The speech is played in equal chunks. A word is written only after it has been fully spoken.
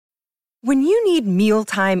When you need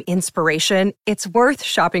mealtime inspiration, it's worth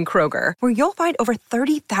shopping Kroger, where you'll find over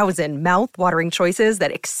 30,000 mouth-watering choices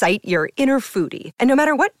that excite your inner foodie. And no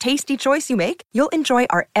matter what tasty choice you make, you'll enjoy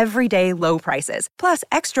our everyday low prices, plus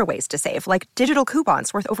extra ways to save, like digital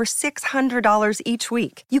coupons worth over $600 each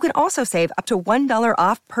week. You can also save up to $1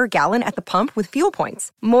 off per gallon at the pump with fuel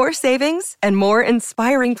points. More savings and more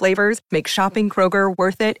inspiring flavors make shopping Kroger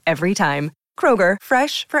worth it every time. Kroger,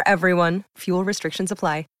 fresh for everyone. Fuel restrictions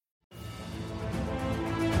apply.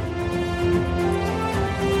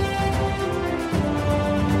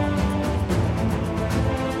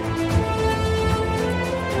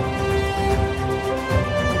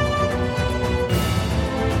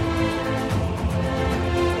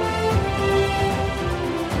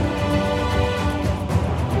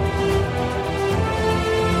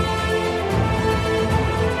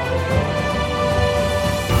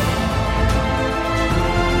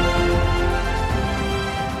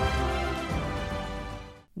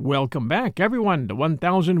 Welcome back, everyone, to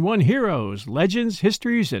 1001 Heroes, Legends,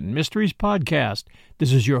 Histories, and Mysteries podcast.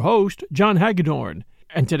 This is your host, John Hagedorn,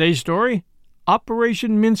 and today's story,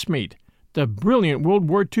 Operation Mincemeat, the brilliant World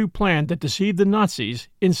War II plan that deceived the Nazis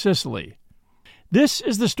in Sicily. This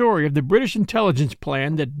is the story of the British intelligence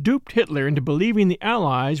plan that duped Hitler into believing the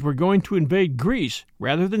Allies were going to invade Greece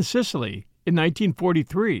rather than Sicily in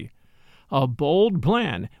 1943. A bold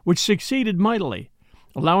plan which succeeded mightily,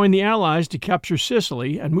 allowing the Allies to capture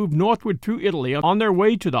Sicily and move northward through Italy on their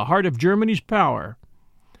way to the heart of Germany's power.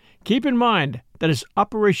 Keep in mind that as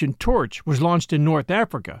Operation Torch was launched in North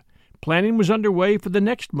Africa, planning was underway for the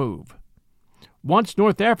next move. Once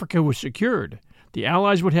North Africa was secured, the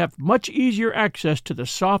Allies would have much easier access to the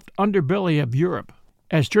soft underbelly of Europe,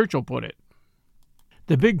 as Churchill put it.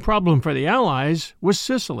 The big problem for the Allies was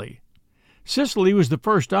Sicily. Sicily was the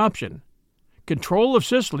first option. Control of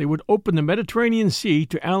Sicily would open the Mediterranean Sea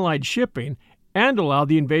to Allied shipping and allow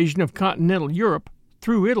the invasion of continental Europe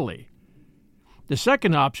through Italy. The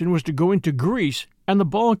second option was to go into Greece and the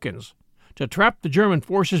Balkans, to trap the German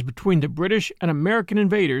forces between the British and American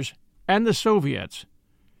invaders and the Soviets.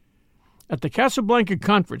 At the Casablanca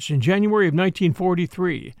Conference in January of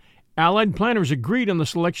 1943, Allied planners agreed on the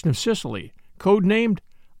selection of Sicily, codenamed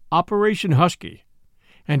Operation Husky,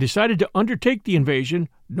 and decided to undertake the invasion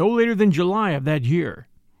no later than July of that year.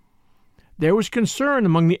 There was concern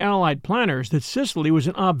among the Allied planners that Sicily was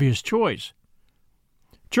an obvious choice.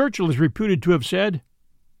 Churchill is reputed to have said,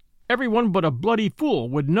 "Everyone but a bloody fool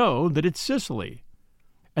would know that it's Sicily,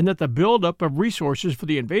 and that the build-up of resources for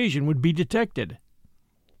the invasion would be detected.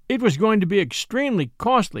 It was going to be extremely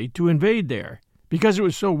costly to invade there, because it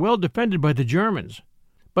was so well defended by the Germans.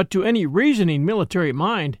 But to any reasoning military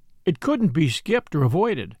mind, it couldn't be skipped or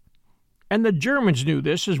avoided. And the Germans knew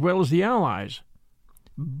this as well as the Allies.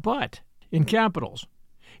 But, in capitals,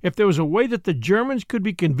 if there was a way that the Germans could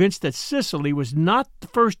be convinced that Sicily was not the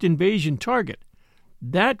first invasion target,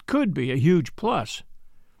 that could be a huge plus.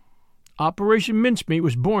 Operation Mincemeat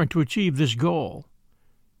was born to achieve this goal.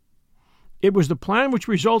 It was the plan which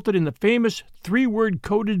resulted in the famous three-word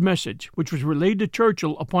coded message which was relayed to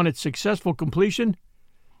Churchill upon its successful completion: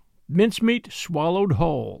 "Mincemeat swallowed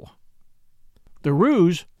whole." The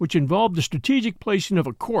ruse, which involved the strategic placing of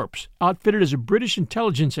a corpse outfitted as a British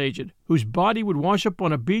intelligence agent whose body would wash up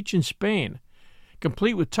on a beach in Spain,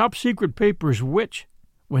 complete with top-secret papers which,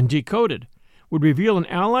 when decoded, would reveal an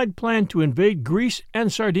Allied plan to invade Greece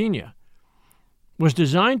and Sardinia, was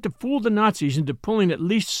designed to fool the Nazis into pulling at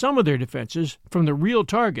least some of their defenses from the real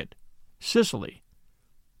target, Sicily.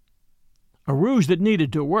 A ruse that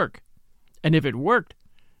needed to work, and if it worked,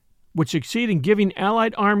 would succeed in giving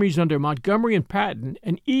Allied armies under Montgomery and Patton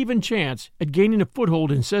an even chance at gaining a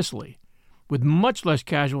foothold in Sicily, with much less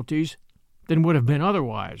casualties than would have been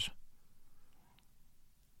otherwise.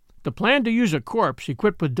 The plan to use a corpse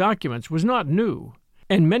equipped with documents was not new,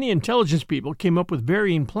 and many intelligence people came up with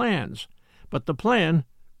varying plans, but the plan,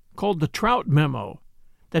 called the Trout Memo,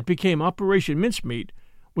 that became Operation Mincemeat,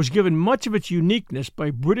 was given much of its uniqueness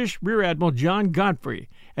by British Rear Admiral John Godfrey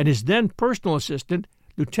and his then personal assistant,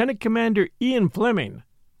 Lieutenant Commander Ian Fleming,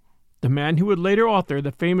 the man who would later author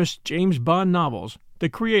the famous James Bond novels, the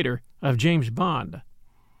creator of James Bond.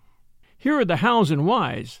 Here are the hows and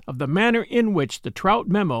whys of the manner in which the Trout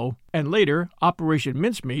Memo and later Operation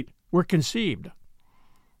Mincemeat were conceived.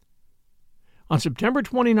 On September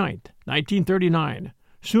 29, 1939,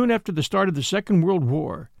 soon after the start of the Second World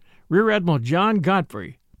War, Rear Admiral John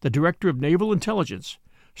Godfrey, the Director of Naval Intelligence,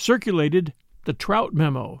 circulated the Trout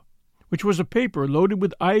Memo, which was a paper loaded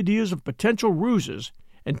with ideas of potential ruses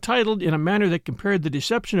and titled in a manner that compared the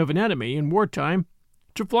deception of an enemy in wartime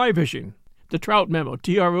to fly fishing. The Trout Memo,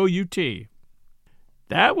 Trout.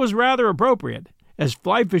 That was rather appropriate, as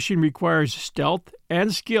fly fishing requires stealth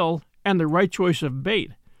and skill and the right choice of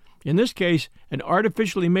bait. In this case, an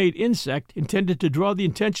artificially made insect intended to draw the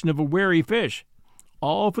attention of a wary fish,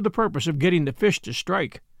 all for the purpose of getting the fish to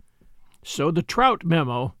strike. So the trout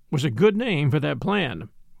memo was a good name for that plan.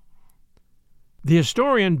 The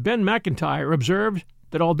historian Ben McIntyre observed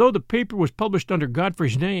that although the paper was published under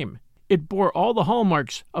Godfrey's name, it bore all the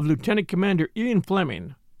hallmarks of Lieutenant Commander Ian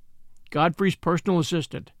Fleming, Godfrey's personal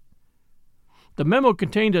assistant. The memo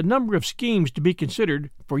contained a number of schemes to be considered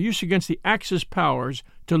for use against the Axis powers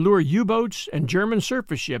to lure U-boats and German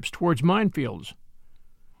surface ships towards minefields.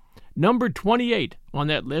 Number 28 on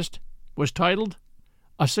that list was titled,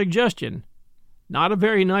 "A Suggestion," not a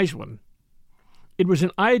very nice one. It was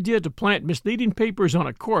an idea to plant misleading papers on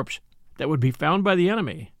a corpse that would be found by the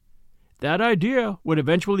enemy. That idea would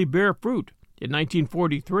eventually bear fruit in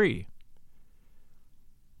 1943.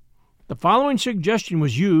 The following suggestion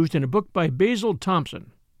was used in a book by Basil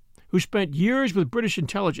Thompson, who spent years with British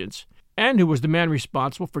intelligence and who was the man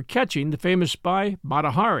responsible for catching the famous spy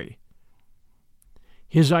Mata Hari.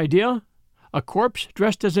 His idea? A corpse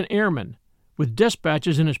dressed as an airman, with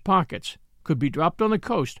dispatches in his pockets, could be dropped on the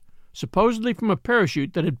coast, supposedly from a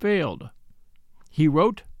parachute that had failed. He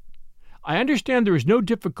wrote, "I understand there is no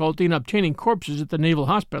difficulty in obtaining corpses at the Naval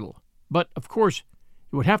Hospital, but, of course,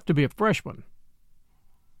 it would have to be a fresh one."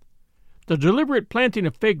 The deliberate planting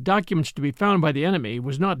of fake documents to be found by the enemy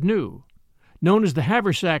was not new. Known as the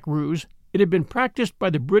haversack ruse, it had been practiced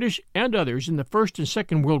by the British and others in the First and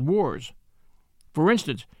Second World Wars. For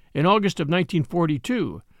instance, in August of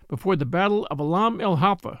 1942, before the Battle of Alam el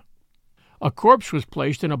Halfa, a corpse was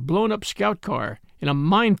placed in a blown-up scout car in a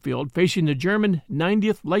minefield facing the German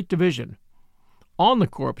 90th Light Division. On the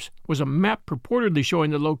corpse was a map purportedly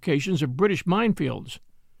showing the locations of British minefields.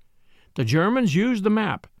 The Germans used the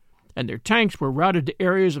map, and their tanks were routed to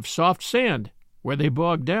areas of soft sand where they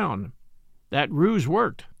bogged down. That ruse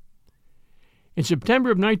worked. In September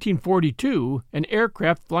of 1942, an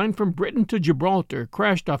aircraft flying from Britain to Gibraltar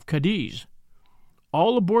crashed off Cadiz.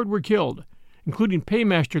 All aboard were killed, including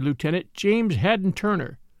Paymaster Lieutenant James Haddon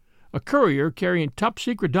Turner, a courier carrying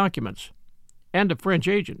top-secret documents, and a French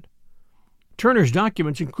agent. Turner's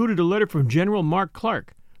documents included a letter from General Mark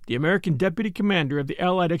Clark, the American deputy commander of the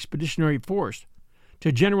Allied Expeditionary Force,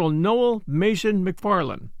 to General Noel Mason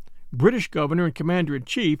McFarlane, British governor and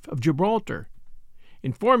commander-in-chief of Gibraltar,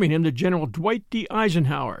 informing him that General Dwight D.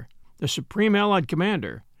 Eisenhower, the supreme Allied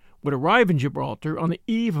commander, would arrive in Gibraltar on the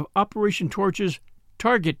eve of Operation Torch's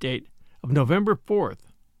target date of November 4th.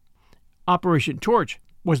 Operation Torch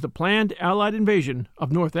was the planned Allied invasion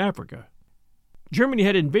of North Africa. Germany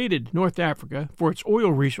had invaded North Africa for its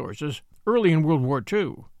oil resources early in World War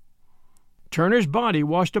II. Turner's body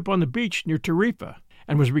washed up on the beach near Tarifa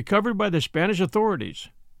and was recovered by the Spanish authorities.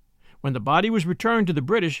 When the body was returned to the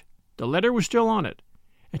British, the letter was still on it,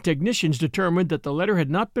 and technicians determined that the letter had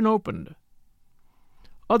not been opened.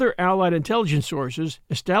 Other Allied intelligence sources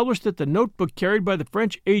established that the notebook carried by the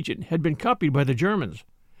French agent had been copied by the Germans,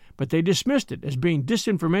 but they dismissed it as being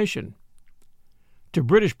disinformation. To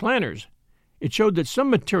British planners, it showed that some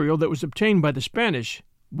material that was obtained by the Spanish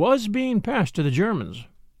was being passed to the Germans.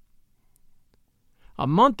 A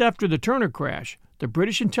month after the Turner crash, the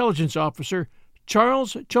British intelligence officer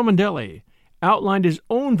Charles Cholmondeley outlined his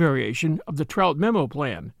own variation of the Trout Memo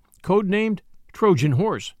plan, codenamed Trojan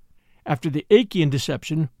Horse, after the Achaean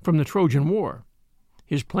deception from the Trojan War.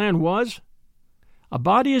 His plan was: a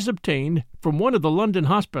body is obtained from one of the London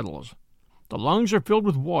hospitals. The lungs are filled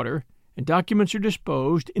with water, and documents are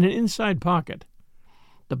disposed in an inside pocket.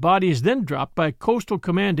 The body is then dropped by a coastal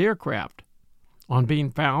command aircraft. On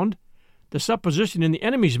being found, the supposition in the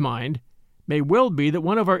enemy's mind may well be that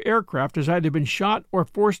one of our aircraft has either been shot or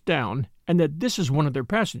forced down, and that this is one of their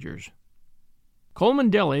passengers.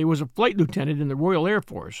 Cholmondeley was a flight lieutenant in the Royal Air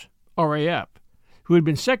Force, RAF, who had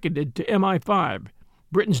been seconded to MI5,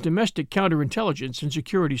 Britain's domestic counterintelligence and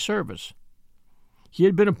security service. He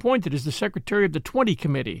had been appointed as the secretary of the 20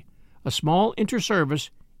 Committee, a small inter-service,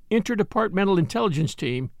 interdepartmental intelligence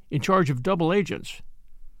team in charge of double agents.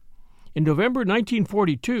 In November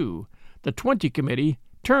 1942, the 20 Committee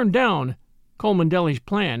turned down Cholmondeley's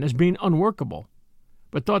plan as being unworkable,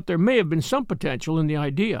 but thought there may have been some potential in the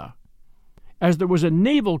idea. As there was a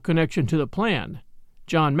naval connection to the plan,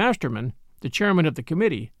 John Masterman, the chairman of the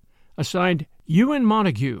committee, assigned Ewan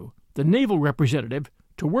Montague, the naval representative,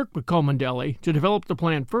 to work with Cholmondeley to develop the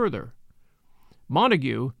plan further.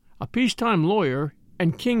 Montague, a peacetime lawyer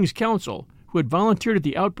and King's counsel who had volunteered at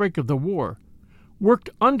the outbreak of the war,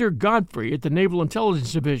 worked under Godfrey at the Naval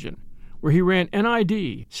Intelligence Division, where he ran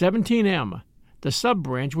NID 17M, the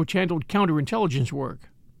sub-branch which handled counterintelligence work.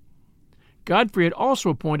 Godfrey had also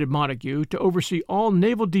appointed Montague to oversee all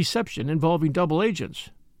naval deception involving double agents.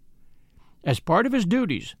 As part of his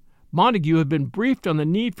duties, Montague had been briefed on the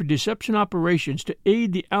need for deception operations to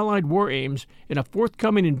aid the Allied war aims in a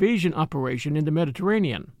forthcoming invasion operation in the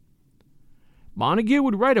Mediterranean. Montague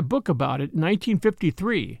would write a book about it in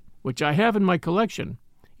 1953, which I have in my collection.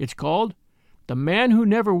 It's called The Man Who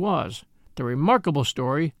Never Was, The Remarkable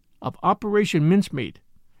Story of Operation Mincemeat,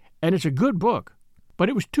 and it's a good book, but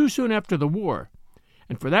it was too soon after the war,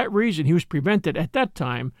 and for that reason he was prevented at that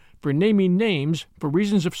time from naming names for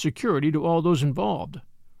reasons of security to all those involved.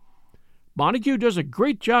 Montague does a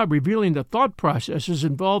great job revealing the thought processes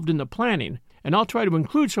involved in the planning, and I'll try to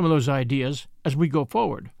include some of those ideas as we go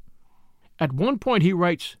forward. At one point he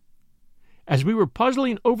writes, "As we were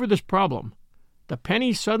puzzling over this problem, the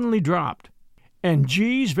penny suddenly dropped, and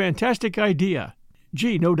G's fantastic idea,"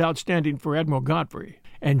 G no doubt standing for Admiral Godfrey,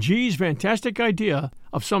 "and G's fantastic idea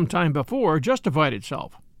of some time before justified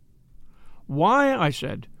itself. Why, I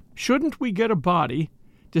said, shouldn't we get a body,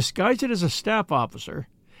 disguise it as a staff officer,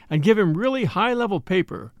 and give him really high-level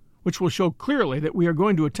paper which will show clearly that we are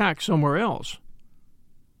going to attack somewhere else?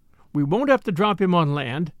 We won't have to drop him on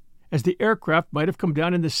land, as the aircraft might have come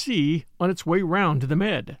down in the sea on its way round to the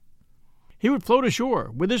Med. He would float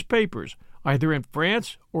ashore with his papers, either in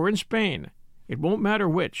France or in Spain. It won't matter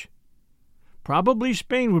which. Probably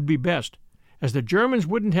Spain would be best, as the Germans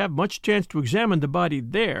wouldn't have much chance to examine the body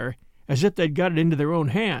there as if they'd got it into their own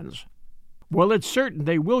hands. Well, it's certain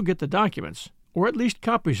they will get the documents, or at least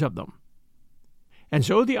copies of them." And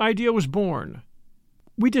so the idea was born.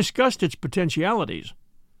 We discussed its potentialities.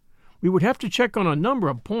 We would have to check on a number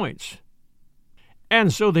of points.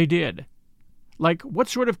 And so they did. Like, what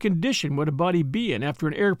sort of condition would a body be in after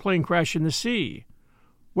an airplane crash in the sea?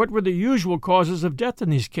 What were the usual causes of death in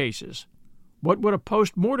these cases? What would a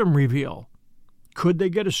post-mortem reveal? Could they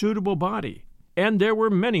get a suitable body? And there were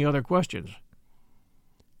many other questions.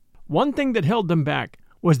 One thing that held them back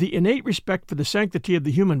was the innate respect for the sanctity of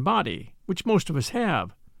the human body, which most of us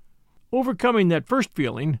have. Overcoming that first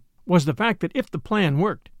feeling was the fact that if the plan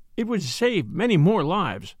worked, it would save many more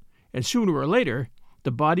lives, and sooner or later,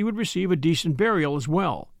 the body would receive a decent burial as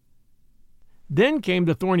well. Then came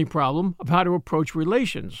the thorny problem of how to approach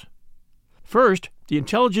relations. First, the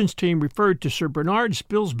intelligence team referred to Sir Bernard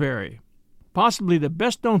Spilsbury, possibly the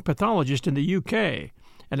best-known pathologist in the UK,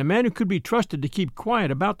 and a man who could be trusted to keep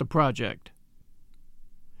quiet about the project.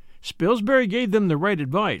 Spilsbury gave them the right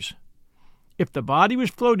advice. If the body was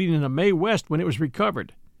floating in the Mae West when it was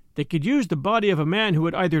recovered, they could use the body of a man who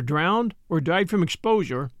had either drowned or died from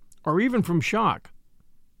exposure or even from shock.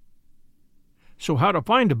 So how to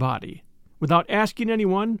find a body without asking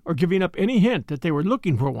anyone or giving up any hint that they were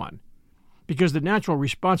looking for one? Because the natural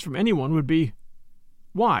response from anyone would be,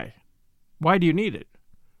 "Why? Why do you need it?"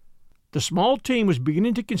 The small team was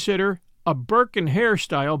beginning to consider a Burke and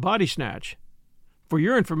Hare-style body snatch. For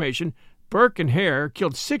your information, Burke and Hare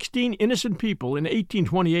killed 16 innocent people in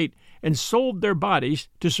 1828 and sold their bodies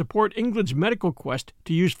to support England's medical quest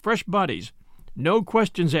to use fresh bodies, no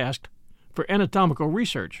questions asked, for anatomical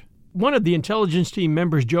research. One of the intelligence team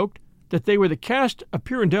members joked that they were the cast of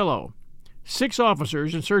Pirandello, 6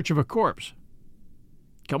 officers in search of a corpse.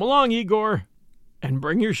 Come along, Igor, and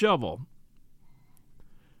bring your shovel.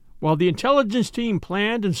 While the intelligence team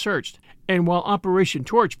planned and searched, and while Operation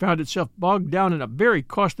Torch found itself bogged down in a very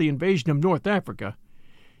costly invasion of North Africa,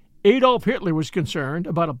 Adolf Hitler was concerned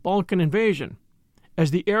about a Balkan invasion,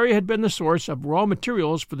 as the area had been the source of raw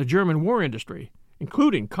materials for the German war industry,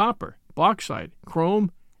 including copper, bauxite,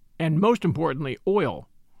 chrome, and most importantly, oil.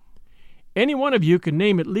 Any one of you can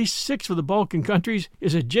name at least 6 of the Balkan countries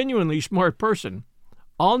is a genuinely smart person.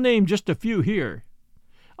 I'll name just a few here: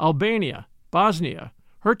 Albania, Bosnia,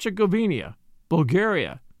 Herzegovina,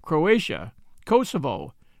 Bulgaria, Croatia,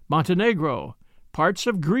 Kosovo, Montenegro, parts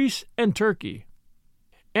of Greece and Turkey,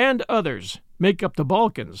 and others make up the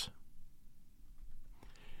Balkans.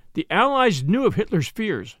 The Allies knew of Hitler's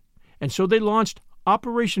fears, and so they launched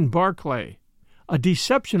Operation Barclay, a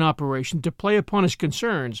deception operation to play upon his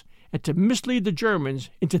concerns and to mislead the Germans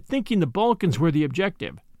into thinking the Balkans were the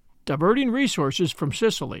objective, diverting resources from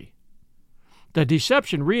Sicily. The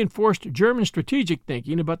deception reinforced German strategic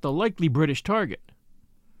thinking about the likely British target.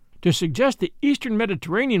 To suggest the Eastern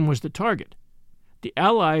Mediterranean was the target, the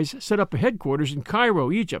Allies set up a headquarters in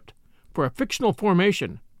Cairo, Egypt, for a fictional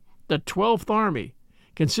formation, the 12th Army,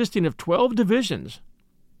 consisting of 12 divisions.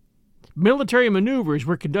 Military maneuvers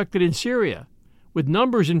were conducted in Syria, with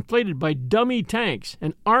numbers inflated by dummy tanks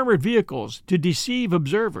and armored vehicles to deceive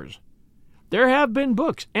observers. There have been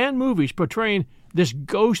books and movies portraying this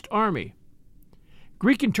ghost army.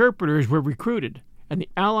 Greek interpreters were recruited, and the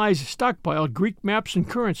Allies stockpiled Greek maps and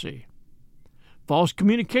currency. False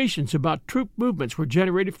communications about troop movements were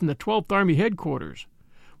generated from the 12th Army headquarters,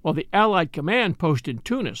 while the Allied command post in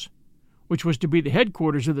Tunis, which was to be the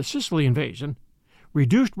headquarters of the Sicily invasion,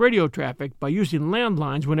 reduced radio traffic by using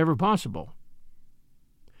landlines whenever possible.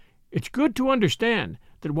 It's good to understand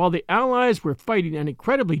that while the Allies were fighting an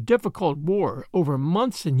incredibly difficult war over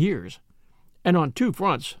months and years, and on two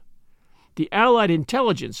fronts, the Allied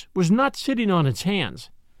intelligence was not sitting on its hands,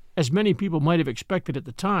 as many people might have expected at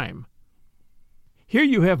the time. Here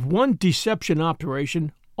you have one deception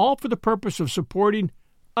operation, all for the purpose of supporting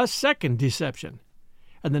a second deception,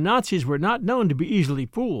 and the Nazis were not known to be easily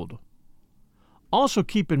fooled. Also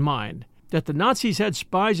keep in mind that the Nazis had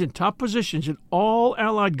spies in top positions in all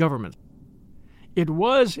Allied governments. It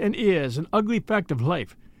was and is an ugly fact of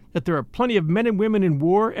life that there are plenty of men and women in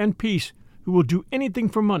war and peace who will do anything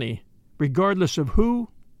for money, regardless of who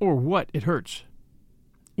or what it hurts,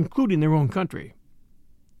 including their own country.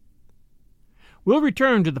 We'll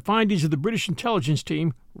return to the findings of the British intelligence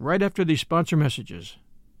team right after these sponsor messages.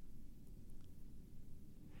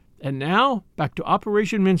 And now, back to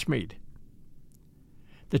Operation Mincemeat.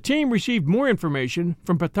 The team received more information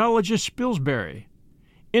from pathologist Spilsbury,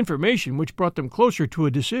 information which brought them closer to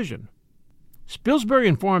a decision. Spilsbury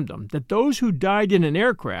informed them that those who died in an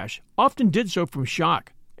air crash often did so from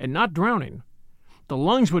shock and not drowning. The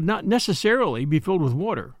lungs would not necessarily be filled with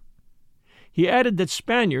water. He added that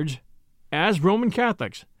Spaniards, as Roman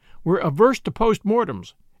Catholics, were averse to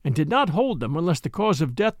post-mortems and did not hold them unless the cause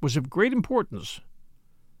of death was of great importance.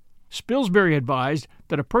 Spilsbury advised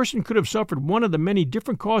that a person could have suffered one of the many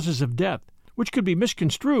different causes of death, which could be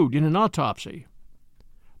misconstrued in an autopsy.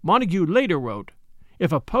 Montague later wrote,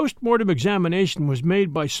 "If a post-mortem examination was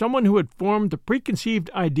made by someone who had formed the preconceived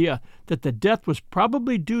idea that the death was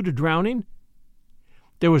probably due to drowning,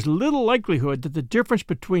 there was little likelihood that the difference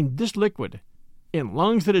between this liquid, in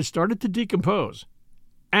lungs that had started to decompose,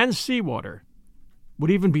 and seawater would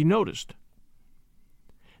even be noticed."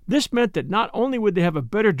 This meant that not only would they have a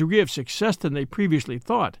better degree of success than they previously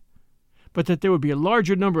thought, but that there would be a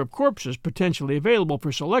larger number of corpses potentially available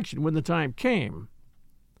for selection when the time came.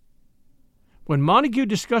 When Montague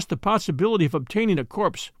discussed the possibility of obtaining a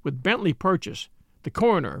corpse with Bentley Purchase, the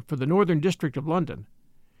coroner for the Northern District of London,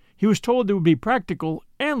 he was told there would be practical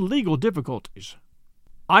and legal difficulties.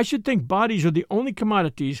 "I should think bodies are the only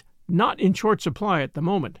commodities not in short supply at the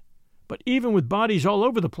moment, but even with bodies all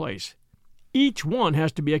over the place, each one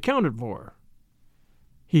has to be accounted for,"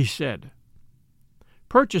 he said.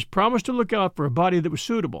 Purchase promised to look out for a body that was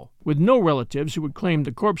suitable, with no relatives who would claim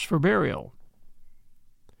the corpse for burial.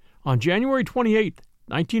 On January 28,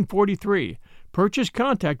 1943, Purchase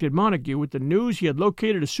contacted Montague with the news he had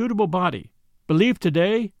located a suitable body, believed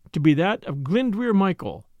today to be that of Glindweir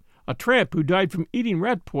Michael, a tramp who died from eating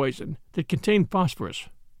rat poison that contained phosphorus.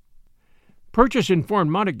 Purchase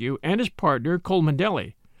informed Montague and his partner,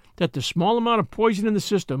 Colmandelli, that the small amount of poison in the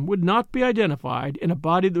system would not be identified in a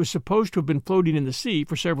body that was supposed to have been floating in the sea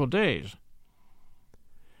for several days.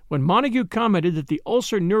 When Montague commented that the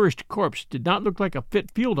ulcer-nourished corpse did not look like a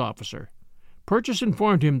fit field officer, Purchase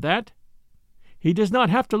informed him that he does not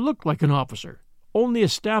have to look like an officer, only a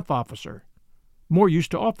staff officer, more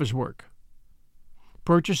used to office work.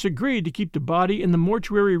 Purchase agreed to keep the body in the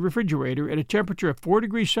mortuary refrigerator at a temperature of 4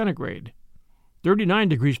 degrees centigrade, 39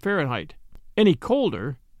 degrees Fahrenheit. Any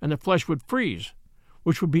colder, and the flesh would freeze,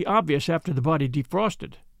 which would be obvious after the body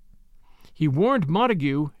defrosted. He warned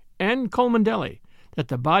Montague and Colmandelli that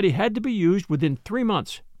the body had to be used within 3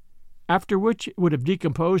 months, after which it would have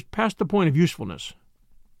decomposed past the point of usefulness.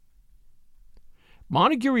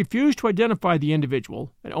 Montague refused to identify the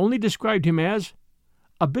individual and only described him as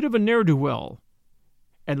a bit of a ne'er-do-well,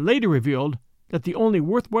 and later revealed that the only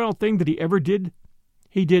worthwhile thing that he ever did,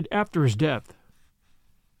 he did after his death.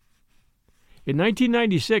 In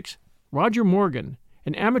 1996, Roger Morgan,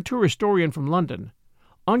 an amateur historian from London,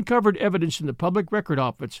 uncovered evidence in the Public Record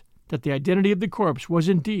Office that the identity of the corpse was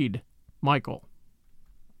indeed Michael.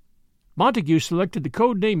 Montague selected the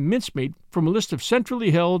code name Mincemeat from a list of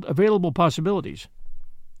centrally held available possibilities.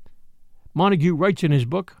 Montague writes in his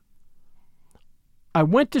book, "I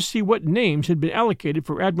went to see what names had been allocated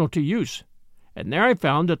for Admiralty use, and there I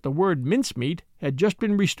found that the word mincemeat had just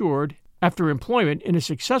been restored after employment in a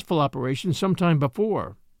successful operation some time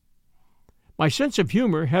before. My sense of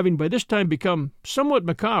humor having by this time become somewhat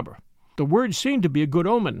macabre, the word seemed to be a good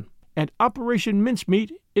omen, and Operation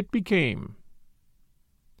Mincemeat it became."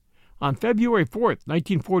 On February 4,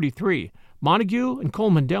 1943, Montague and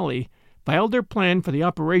Colmandelli filed their plan for the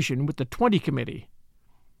operation with the 20 Committee.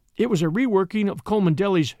 It was a reworking of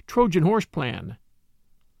Colmandelli's Trojan Horse plan,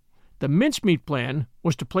 The Mincemeat plan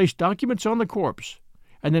was to place documents on the corpse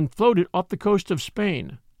and then float it off the coast of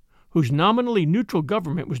Spain, whose nominally neutral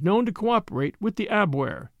government was known to cooperate with the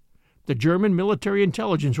Abwehr, the German military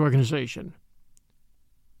intelligence organization.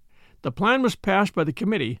 The plan was passed by the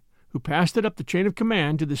committee, who passed it up the chain of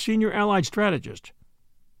command to the senior Allied strategist.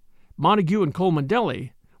 Montague and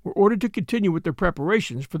Cholmondeley were ordered to continue with their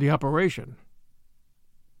preparations for the operation.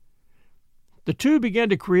 The two began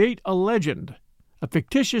to create a legend, a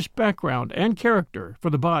fictitious background and character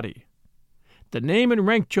for the body. The name and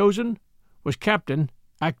rank chosen was Captain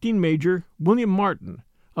Acting Major William Martin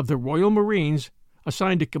of the Royal Marines,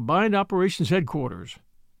 assigned to Combined Operations Headquarters.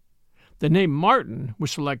 The name Martin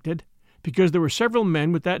was selected because there were several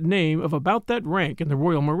men with that name of about that rank in the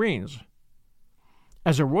Royal Marines.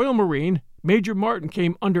 As a Royal Marine, Major Martin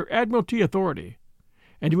came under Admiralty authority,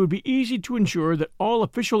 and it would be easy to ensure that all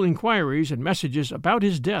official inquiries and messages about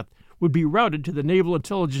his death would be routed to the Naval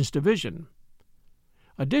Intelligence Division.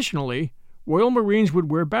 Additionally, Royal Marines would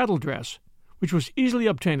wear battle dress, which was easily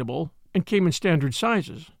obtainable and came in standard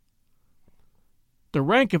sizes. The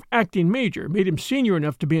rank of acting major made him senior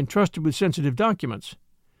enough to be entrusted with sensitive documents,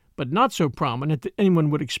 but not so prominent that anyone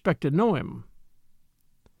would expect to know him.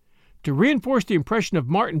 To reinforce the impression of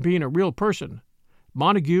Martin being a real person,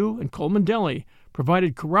 Montague and Cholmondeley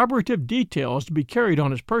provided corroborative details to be carried on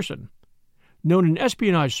his person, known in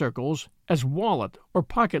espionage circles as wallet or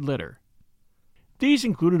pocket litter. These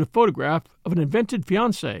included a photograph of an invented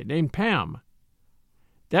fiancée named Pam.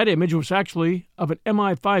 That image was actually of an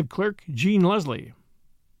MI5 clerk, Jean Leslie.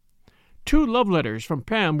 2 love letters from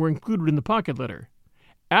Pam were included in the pocket litter,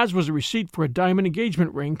 as was a receipt for a diamond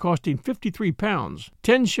engagement ring costing £53,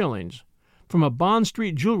 10 shillings, from a Bond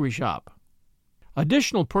Street jewelry shop.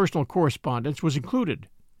 Additional personal correspondence was included,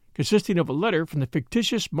 consisting of a letter from the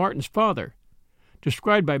fictitious Martin's father,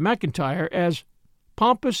 described by McIntyre as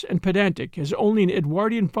pompous and pedantic as only an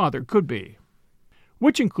Edwardian father could be,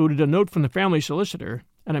 which included a note from the family solicitor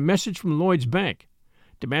and a message from Lloyd's Bank,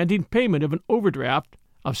 demanding payment of an overdraft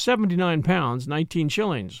of £79, 19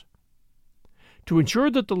 shillings. To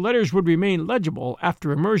ensure that the letters would remain legible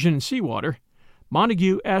after immersion in seawater,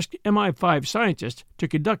 Montague asked MI5 scientists to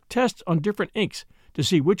conduct tests on different inks to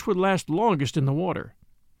see which would last longest in the water,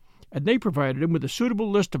 and they provided him with a suitable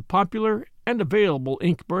list of popular and available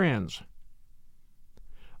ink brands.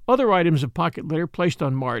 Other items of pocket litter placed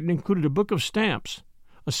on Martin included a book of stamps,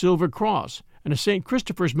 a silver cross, and a St.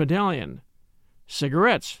 Christopher's medallion,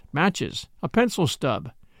 cigarettes, matches, a pencil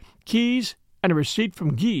stub, keys, and a receipt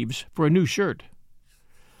from Gives for a new shirt.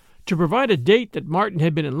 To provide a date that Martin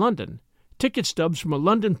had been in London, ticket stubs from a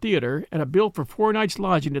London theatre and a bill for 4 nights'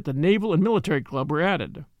 lodging at the Naval and Military Club were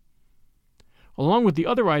added. Along with the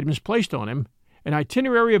other items placed on him, an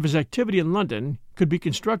itinerary of his activity in London could be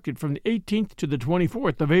constructed from the 18th to the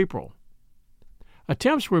 24th of April.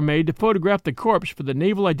 Attempts were made to photograph the corpse for the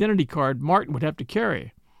naval identity card Martin would have to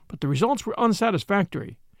carry, but the results were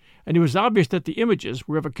unsatisfactory, and it was obvious that the images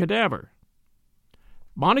were of a cadaver.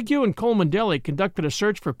 Montague and Cholmondeley conducted a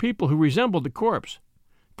search for people who resembled the corpse,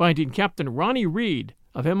 finding Captain Ronnie Reed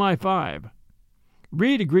of MI5.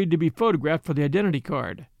 Reed agreed to be photographed for the identity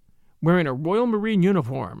card, wearing a Royal Marine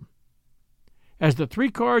uniform. As the 3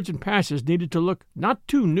 cards and passes needed to look not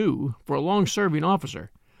too new for a long-serving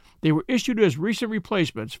officer, they were issued as recent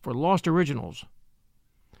replacements for lost originals.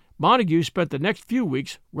 Montague spent the next few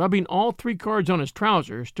weeks rubbing all 3 cards on his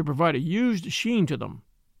trousers to provide a used sheen to them.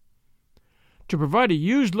 To provide a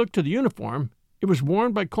used look to the uniform, it was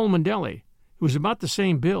worn by Cholmondeley, who was about the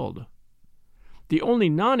same build. The only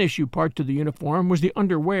non-issue part to the uniform was the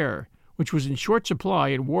underwear, which was in short supply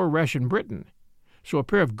in war-ration Britain, so a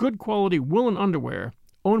pair of good-quality woolen underwear,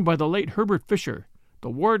 owned by the late Herbert Fisher, the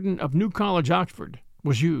warden of New College, Oxford,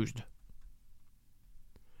 was used.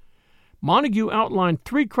 Montague outlined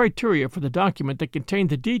 3 criteria for the document that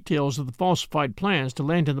contained the details of the falsified plans to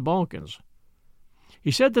land in the Balkans.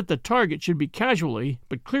 He said that the target should be casually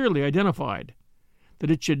but clearly identified, that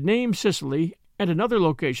it should name Sicily and another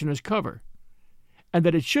location as cover, and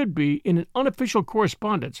that it should be in an unofficial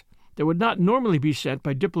correspondence that would not normally be sent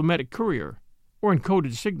by diplomatic courier or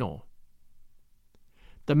encoded signal.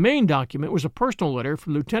 The main document was a personal letter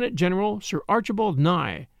from Lieutenant General Sir Archibald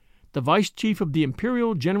Nye, the Vice Chief of the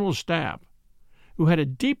Imperial General Staff, who had a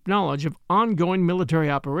deep knowledge of ongoing military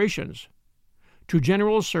operations, to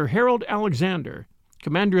General Sir Harold Alexander,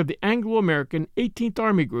 commander of the Anglo-American 18th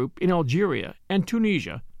Army Group in Algeria and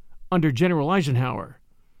Tunisia under General Eisenhower.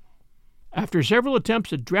 After several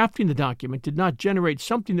attempts at drafting the document did not generate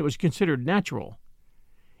something that was considered natural,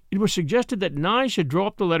 it was suggested that Nye should draw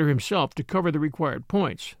up the letter himself to cover the required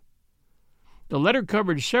points. The letter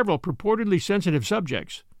covered several purportedly sensitive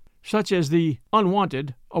subjects, such as the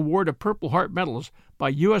unwanted award of Purple Heart medals by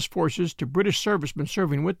U.S. forces to British servicemen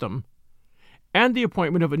serving with them, and the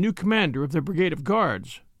appointment of a new commander of the Brigade of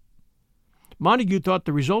Guards. Montagu thought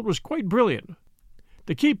the result was quite brilliant.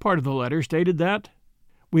 The key part of the letter stated that,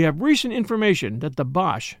 "We have recent information that the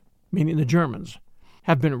Boche," meaning the Germans,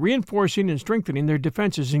 "have been reinforcing and strengthening their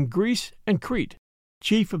defenses in Greece and Crete.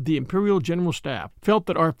 Chief of the Imperial General Staff felt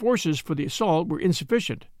that our forces for the assault were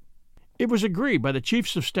insufficient. It was agreed by the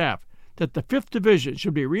Chiefs of Staff that the 5th Division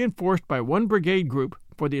should be reinforced by one brigade group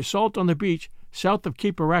for the assault on the beach south of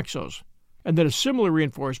Cape Araxos, and that a similar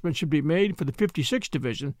reinforcement should be made for the 56th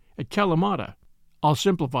Division at Kalamata. I'll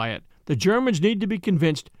simplify it. The Germans need to be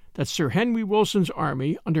convinced that Sir Henry Wilson's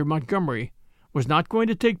army under Montgomery was not going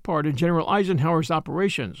to take part in General Eisenhower's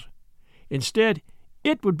operations. Instead,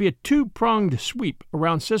 it would be a two-pronged sweep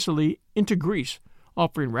around Sicily into Greece,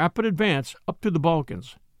 offering rapid advance up to the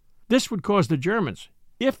Balkans. This would cause the Germans,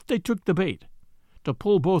 if they took the bait, to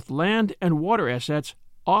pull both land and water assets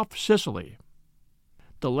off Sicily."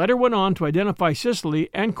 The letter went on to identify Sicily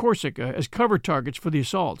and Corsica as cover targets for the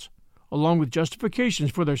assaults, along with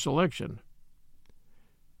justifications for their selection.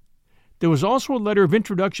 There was also a letter of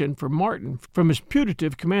introduction for Martin from his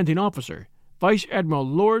putative commanding officer, Vice Admiral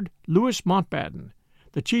Lord Louis Mountbatten,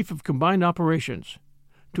 the Chief of Combined Operations,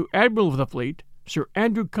 to Admiral of the Fleet, Sir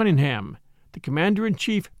Andrew Cunningham, the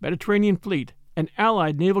Commander-in-Chief Mediterranean Fleet and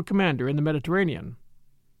Allied Naval Commander in the Mediterranean.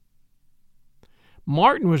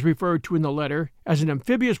 Martin was referred to in the letter as an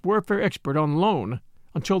amphibious warfare expert on loan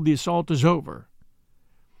until the assault is over.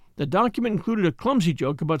 The document included a clumsy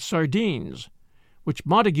joke about sardines, which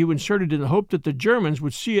Montagu inserted in the hope that the Germans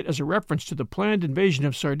would see it as a reference to the planned invasion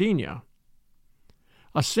of Sardinia.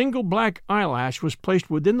 A single black eyelash was placed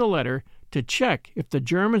within the letter to check if the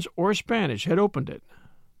Germans or Spanish had opened it.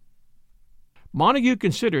 Montagu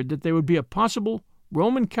considered that there would be a possible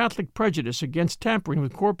Roman Catholic prejudice against tampering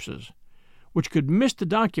with corpses, which could miss the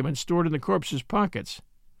documents stored in the corpses' pockets,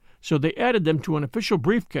 so they added them to an official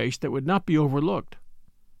briefcase that would not be overlooked.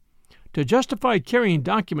 To justify carrying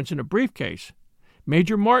documents in a briefcase,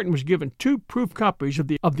 Major Martin was given 2 proof copies of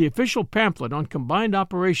the official pamphlet on combined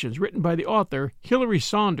operations written by the author Hilary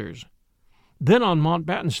Saunders, then on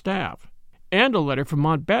Mountbatten's staff, and a letter from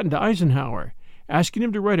Mountbatten to Eisenhower, asking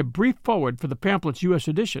him to write a brief foreword for the pamphlet's U.S.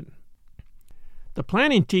 edition. The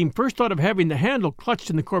planning team first thought of having the handle clutched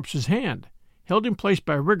in the corpse's hand, held in place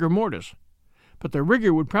by rigor mortis, but the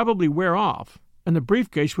rigor would probably wear off, and the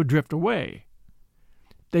briefcase would drift away.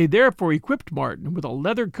 They therefore equipped Martin with a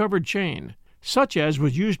leather-covered chain, such as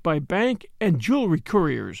was used by bank and jewelry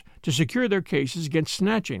couriers to secure their cases against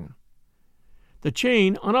snatching. The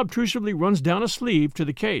chain unobtrusively runs down a sleeve to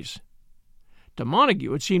the case. To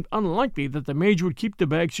Montagu, it seemed unlikely that the Major would keep the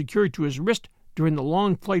bag secured to his wrist during the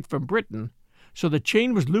long flight from Britain, so the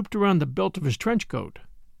chain was looped around the belt of his trench coat.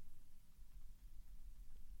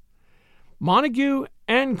 Montagu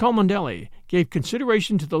and Cholmondeley gave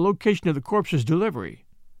consideration to the location of the corpse's delivery.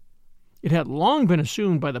 It had long been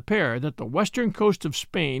assumed by the pair that the western coast of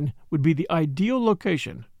Spain would be the ideal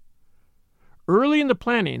location. Early in the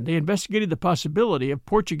planning, they investigated the possibility of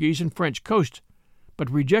Portuguese and French coasts,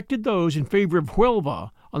 but rejected those in favor of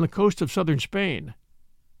Huelva on the coast of southern Spain.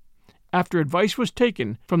 After advice was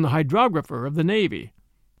taken from the hydrographer of the Navy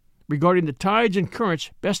regarding the tides and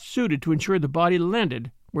currents best suited to ensure the body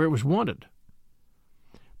landed where it was wanted.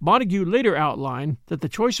 Montagu later outlined that the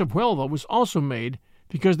choice of Huelva was also made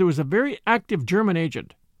because there was a very active German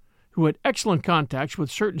agent who had excellent contacts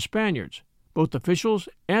with certain Spaniards, both officials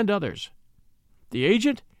and others. The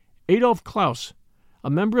agent, Adolf Klaus, a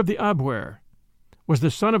member of the Abwehr, was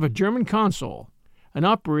the son of a German consul and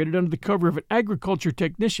operated under the cover of an agriculture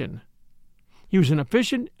technician. He was an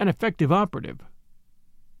efficient and effective operative.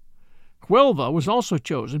 Huelva was also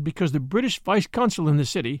chosen because the British vice-consul in the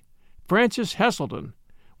city, Francis Heselden,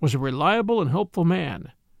 was a reliable and helpful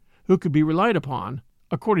man who could be relied upon,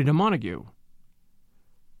 according to Montagu.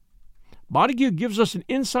 Montagu gives us an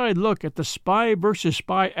inside look at the spy versus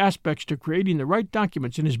spy aspects to creating the right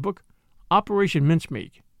documents in his book, Operation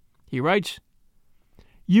Mincemeat. He writes,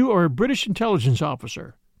 "You are a British intelligence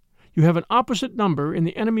officer. You have an opposite number in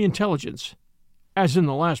the enemy intelligence, as in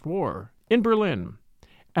the last war, in Berlin,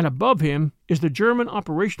 and above him is the German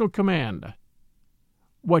operational command.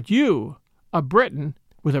 What you, a Briton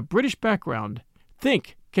with a British background,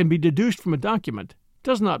 think can be deduced from a document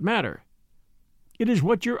does not matter. It is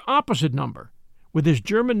what your opposite number, with his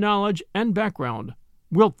German knowledge and background,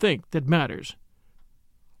 will think that matters.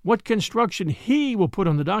 What construction he will put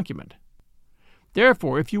on the document.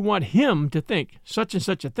 Therefore, if you want him to think such and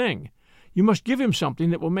such a thing, you must give him something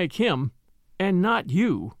that will make him, and not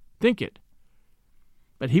you, think it.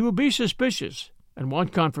 but he will be suspicious and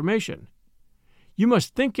want confirmation. You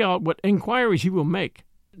must think out what inquiries he will make,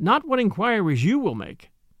 not what inquiries you will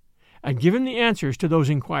make, and give him the answers to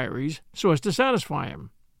those inquiries so as to satisfy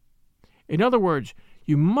him. In other words,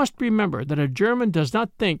 you must remember that a German does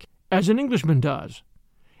not think as an Englishman does,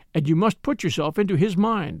 and you must put yourself into his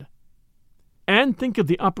mind. And think of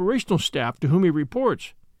the operational staff to whom he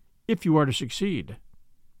reports, if you are to succeed.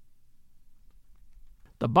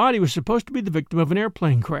 The body was supposed to be the victim of an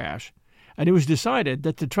airplane crash, and it was decided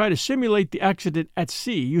that to try to simulate the accident at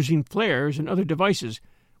sea using flares and other devices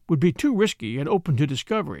would be too risky and open to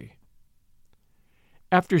discovery.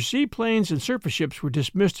 After seaplanes and surface ships were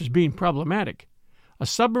dismissed as being problematic, a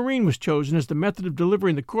submarine was chosen as the method of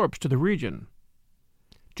delivering the corpse to the region.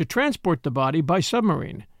 To transport the body by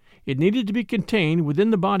submarine, it needed to be contained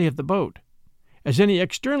within the body of the boat, as any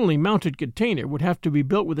externally mounted container would have to be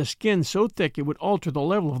built with a skin so thick it would alter the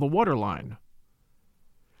level of the waterline.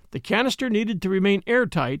 The canister needed to remain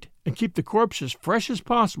airtight and keep the corpse as fresh as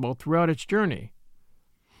possible throughout its journey.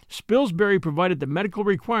 Spilsbury provided the medical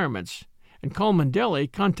requirements, and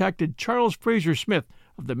Cholmondeley contacted Charles Fraser Smith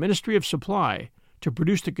of the Ministry of Supply to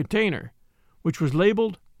produce the container, which was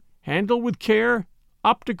labeled, "Handle with care,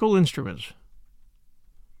 optical instruments."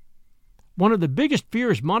 One of the biggest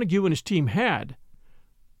fears Montague and his team had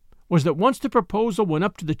was that once the proposal went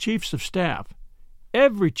up to the chiefs of staff,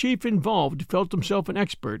 every chief involved who felt himself an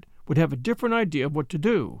expert would have a different idea of what to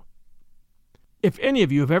do. If any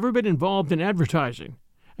of you have ever been involved in advertising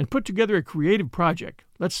and put together a creative project,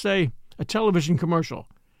 let's say a television commercial,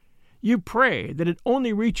 you pray that it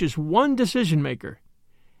only reaches one decision-maker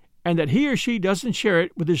and that he or she doesn't share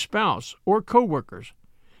it with his spouse or co-workers,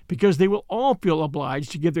 because they will all feel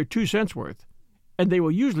obliged to give their 2 cents worth, and they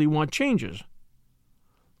will usually want changes.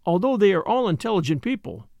 Although they are all intelligent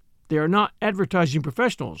people, they are not advertising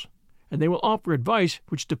professionals, and they will offer advice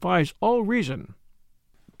which defies all reason.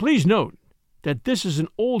 Please note that this is an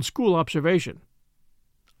old-school observation.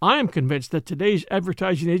 I am convinced that today's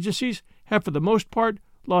advertising agencies have for the most part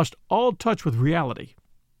lost all touch with reality.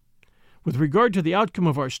 With regard to the outcome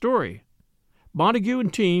of our story, Montague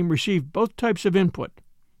and team received both types of input,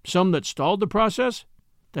 some that stalled the process,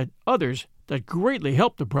 others that greatly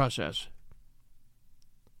helped the process.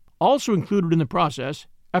 Also included in the process,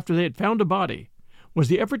 after they had found a body, was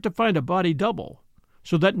the effort to find a body double,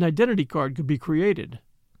 so that an identity card could be created.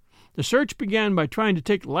 The search began by trying to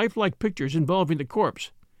take lifelike pictures involving the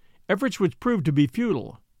corpse, efforts which proved to be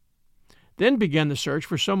futile. Then began the search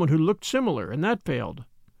for someone who looked similar, and that failed.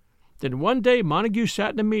 Then one day Montague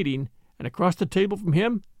sat in a meeting, and across the table from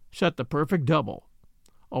him sat the perfect double.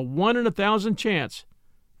 A 1 in 1,000 chance,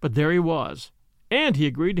 but there he was, and he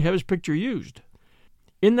agreed to have his picture used.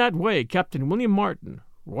 In that way, Captain William Martin,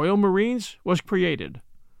 Royal Marines, was created,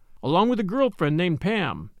 along with a girlfriend named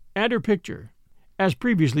Pam, and her picture, as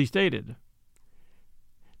previously stated.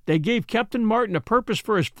 They gave Captain Martin a purpose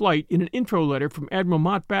for his flight in an intro letter from Admiral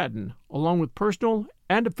Mountbatten, along with personal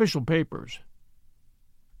and official papers.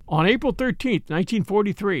 On April 13,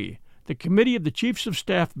 1943, the Committee of the Chiefs of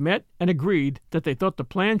Staff met and agreed that they thought the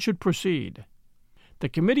plan should proceed. The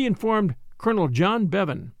committee informed Colonel John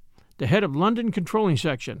Bevan, the head of London Controlling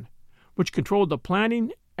Section, which controlled the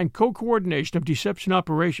planning and co-coordination of deception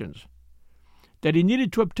operations, that he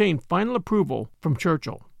needed to obtain final approval from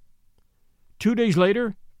Churchill. 2 days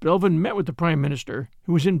later, Bevan met with the Prime Minister,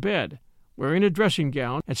 who was in bed, wearing a dressing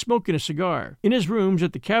gown and smoking a cigar, in his rooms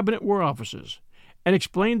at the Cabinet War Offices, and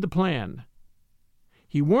explained the plan.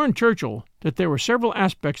 He warned Churchill that there were several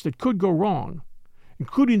aspects that could go wrong,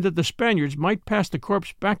 including that the Spaniards might pass the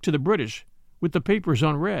corpse back to the British with the papers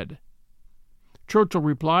unread. Churchill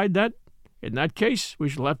replied that, in that case, we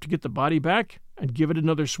shall have to get the body back and give it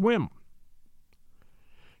another swim.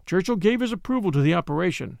 Churchill gave his approval to the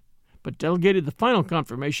operation, but delegated the final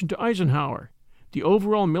confirmation to Eisenhower, the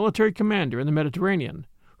overall military commander in the Mediterranean,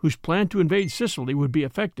 whose plan to invade Sicily would be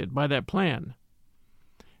affected by that plan.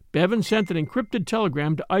 Bevan sent an encrypted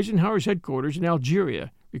telegram to Eisenhower's headquarters in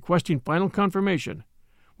Algeria requesting final confirmation,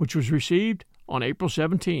 which was received on April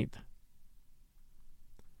 17th.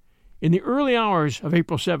 In the early hours of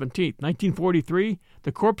April 17, 1943,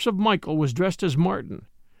 the corpse of Michael was dressed as Martin,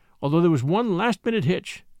 although there was one last-minute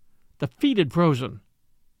hitch. The feet had frozen.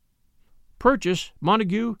 Purchase,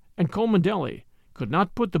 Montague, and Cholmondeley could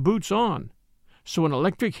not put the boots on, so an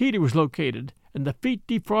electric heater was located and the feet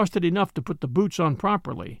defrosted enough to put the boots on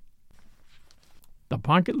properly. The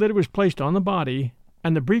pocket lid was placed on the body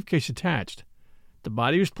and the briefcase attached. The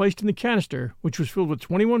body was placed in the canister, which was filled with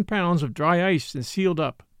 21 pounds of dry ice and sealed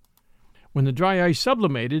up. When the dry ice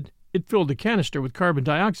sublimated, it filled the canister with carbon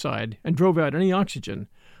dioxide and drove out any oxygen,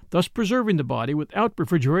 thus preserving the body without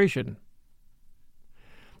refrigeration.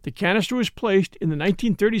 The canister was placed in the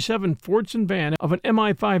 1937 Fordson van of an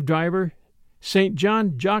MI5 driver, St.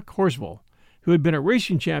 John Jock Horsville, who had been a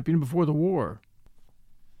racing champion before the war.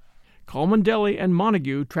 Colmandelli and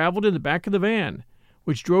Montague traveled in the back of the van,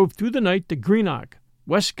 which drove through the night to Greenock,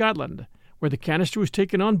 West Scotland, where the canister was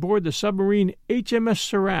taken on board the submarine HMS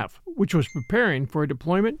Seraph, which was preparing for a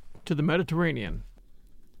deployment to the Mediterranean.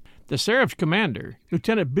 The Seraph's commander,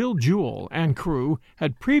 Lieutenant Bill Jewell, and crew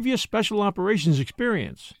had previous special operations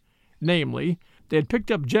experience. Namely, they had picked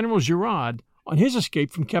up General Girard on his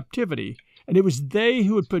escape from captivity, and it was they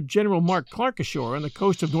who had put General Mark Clark ashore on the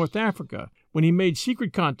coast of North Africa when he made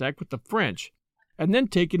secret contact with the French, and then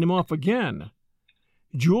taken him off again.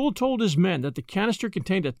 Jewell told his men that the canister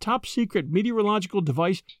contained a top-secret meteorological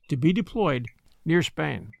device to be deployed near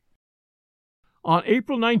Spain. On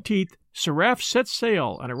April 19th, Seraph set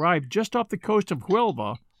sail and arrived just off the coast of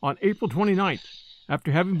Huelva on April 29th,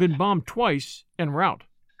 after having been bombed twice en route.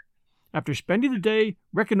 After spending the day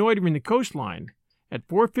reconnoitering the coastline, at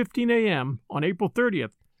 4:15 a.m. on April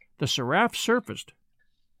 30th, the Seraph surfaced.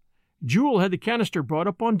 Jewell had the canister brought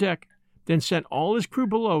up on deck, then sent all his crew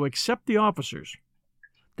below except the officers.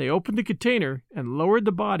 They opened the container and lowered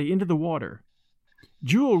the body into the water.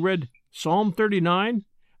 Jewell read Psalm 39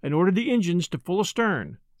 and ordered the engines to full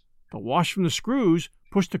astern. The wash from the screws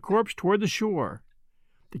pushed the corpse toward the shore.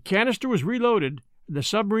 The canister was reloaded, and the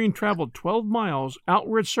submarine traveled 12 miles out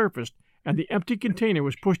where it surfaced, and the empty container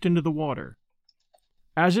was pushed into the water.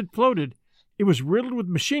 As it floated, it was riddled with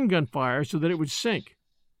machine gun fire so that it would sink.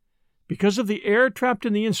 Because of the air trapped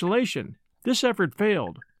in the insulation, this effort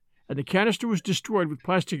failed, and the canister was destroyed with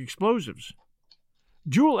plastic explosives.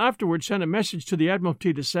 Jewell afterwards sent a message to the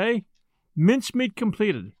Admiralty to say, "Mincemeat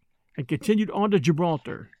completed," and continued on to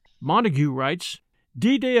Gibraltar. Montague writes,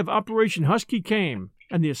 D-Day of Operation Husky came,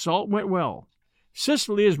 and the assault went well.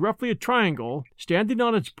 Sicily is roughly a triangle standing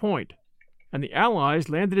on its point, and the Allies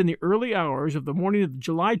landed in the early hours of the morning of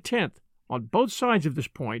July 10th on both sides of this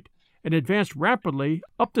point and advanced rapidly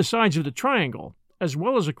up the sides of the triangle, as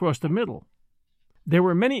well as across the middle. There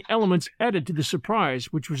were many elements added to the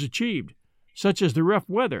surprise which was achieved, such as the rough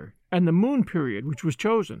weather and the moon period which was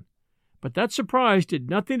chosen. But that surprise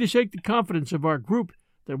did nothing to shake the confidence of our group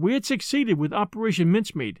that we had succeeded with Operation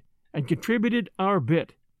Mincemeat and contributed our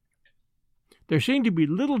bit. There seemed to be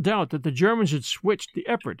little doubt that the Germans had switched the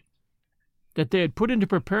effort that they had put into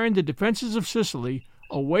preparing the defenses of Sicily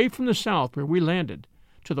away from the south where we landed,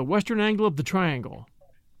 to the western angle of the triangle.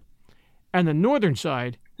 And the northern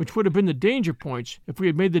side, which would have been the danger points if we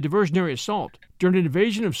had made the diversionary assault during an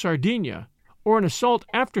invasion of Sardinia or an assault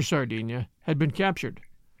after Sardinia, had been captured.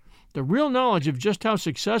 The real knowledge of just how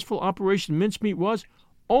successful Operation Mincemeat was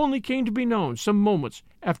only came to be known some moments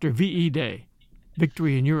after VE Day,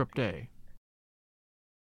 Victory in Europe Day.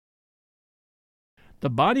 The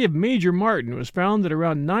body of Major Martin was found at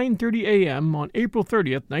around 9:30 a.m. on April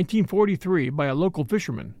 30th, 1943, by a local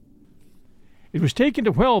fisherman. It was taken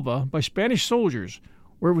to Huelva by Spanish soldiers,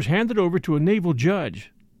 where it was handed over to a naval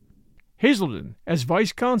judge. Hazelden, as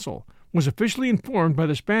vice consul, was officially informed by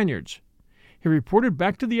the Spaniards. He reported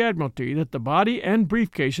back to the Admiralty that the body and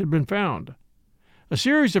briefcase had been found. A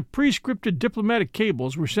series of pre-scripted diplomatic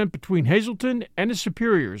cables were sent between Hazelden and his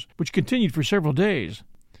superiors, which continued for several days.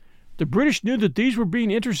 The British knew that these were being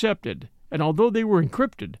intercepted, and although they were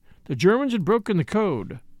encrypted, the Germans had broken the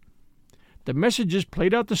code. The messages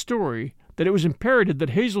played out the story that it was imperative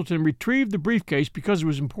that Hazelden retrieve the briefcase because it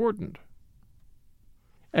was important.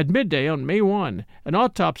 At midday on May 1, an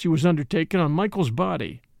autopsy was undertaken on Michael's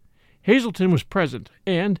body. Hazelden was present,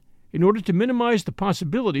 and, in order to minimize the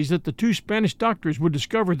possibilities that the two Spanish doctors would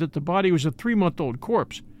discover that the body was a 3-month-old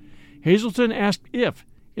corpse, Hazelden asked if,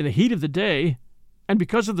 in the heat of the day, and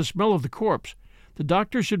because of the smell of the corpse, the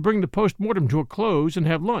doctors should bring the post-mortem to a close and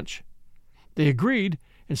have lunch. They agreed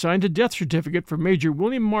and signed a death certificate for Major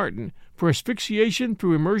William Martin for asphyxiation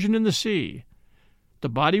through immersion in the sea. The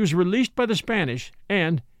body was released by the Spanish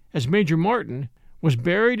and, as Major Martin, was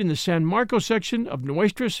buried in the San Marco section of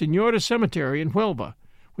Nuestra Senora Cemetery in Huelva,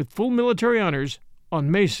 with full military honors, on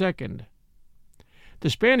May 2nd. The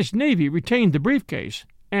Spanish Navy retained the briefcase,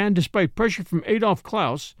 and despite pressure from Adolf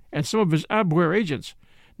Klaus and some of his Abwehr agents,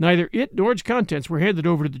 neither it nor its contents were handed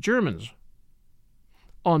over to the Germans.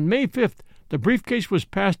 On May 5th, the briefcase was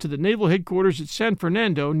passed to the naval headquarters at San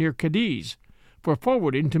Fernando near Cadiz for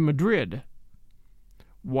forwarding to Madrid.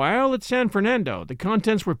 While at San Fernando, the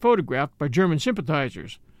contents were photographed by German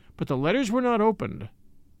sympathizers, but the letters were not opened.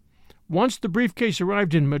 Once the briefcase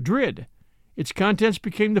arrived in Madrid, its contents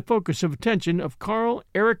became the focus of attention of Karl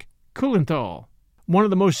Erich Kuhlenthal, one of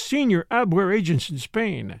the most senior Abwehr agents in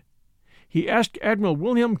Spain. He asked Admiral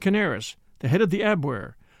Wilhelm Canaris, the head of the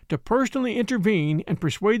Abwehr, to personally intervene and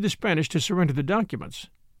persuade the Spanish to surrender the documents.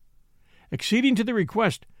 Acceding to the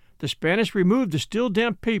request, the Spanish removed the still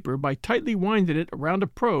damp paper by tightly winding it around a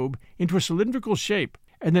probe into a cylindrical shape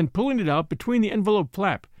and then pulling it out between the envelope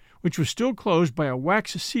flap, which was still closed by a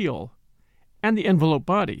wax seal, and the envelope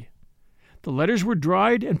body. The letters were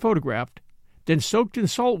dried and photographed, then soaked in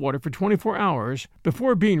salt water for 24 hours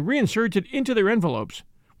before being reinserted into their envelopes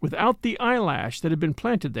without the eyelash that had been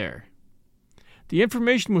planted there. The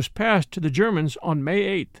information was passed to the Germans on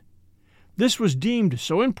May 8th. This was deemed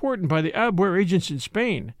so important by the Abwehr agents in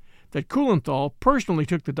Spain that Kuhlenthal personally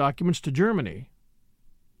took the documents to Germany.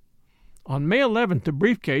 On May 11th, the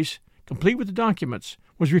briefcase, complete with the documents,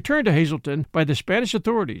 was returned to Hazelton by the Spanish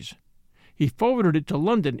authorities. He forwarded it to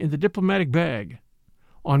London in the diplomatic bag.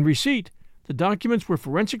 On receipt, the documents were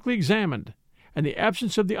forensically examined, and the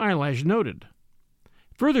absence of the eyelash noted.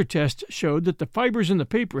 Further tests showed that the fibers in the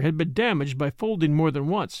paper had been damaged by folding more than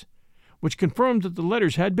once, which confirmed that the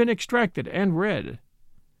letters had been extracted and read.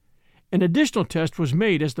 An additional test was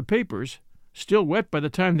made as the papers, still wet by the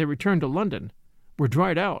time they returned to London, were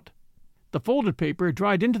dried out. The folded paper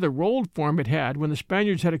dried into the rolled form it had when the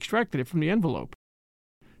Spaniards had extracted it from the envelope.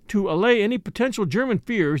 To allay any potential German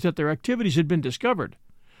fears that their activities had been discovered,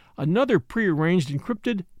 another prearranged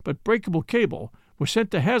encrypted but breakable cable was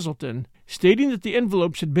sent to Hazelton stating that the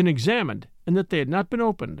envelopes had been examined and that they had not been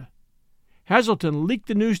opened. Hazelton leaked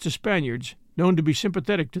the news to Spaniards known to be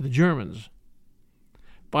sympathetic to the Germans.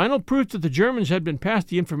 Final proof that the Germans had been passed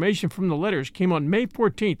the information from the letters came on May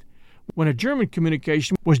 14th, when a German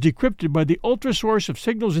communication was decrypted by the ultra-source of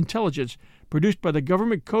signals intelligence produced by the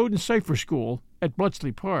Government Code and Cipher School at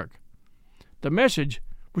Bletchley Park. The message,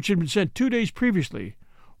 which had been sent 2 days previously,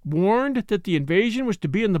 warned that the invasion was to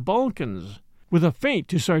be in the Balkans, with a feint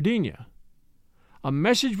to Sardinia. A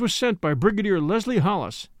message was sent by Brigadier Leslie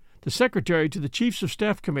Hollis, the Secretary to the Chiefs of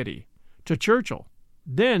Staff Committee, to Churchill,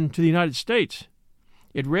 then to the United States.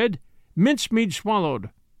 It read, "Mincemeat swallowed.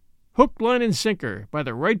 Hook, line, and sinker by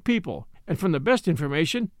the right people, and from the best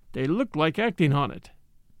information, they look like acting on it."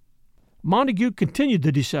 Montague continued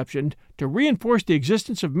the deception to reinforce the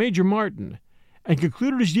existence of Major Martin, and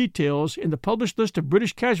concluded his details in the published list of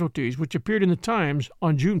British casualties which appeared in the Times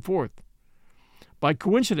on June 4th. By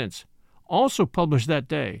coincidence, also published that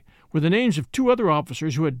day were the names of 2 other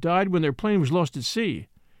officers who had died when their plane was lost at sea,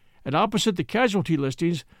 and opposite the casualty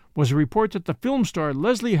listings was a report that the film star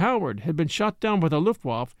Leslie Howard had been shot down by the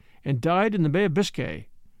Luftwaffe and died in the Bay of Biscay.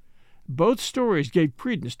 Both stories gave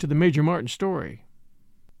credence to the Major Martin story.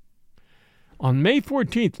 On May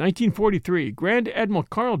 14, 1943, Grand Admiral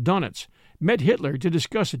Karl Donitz met Hitler to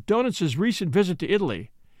discuss Donitz's recent visit to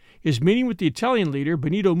Italy, his meeting with the Italian leader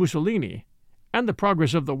Benito Mussolini, and the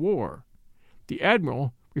progress of the war. The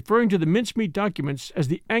admiral, referring to the mincemeat documents as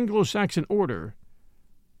the Anglo-Saxon order,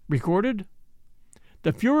 recorded,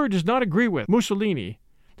 "The Führer does not agree with Mussolini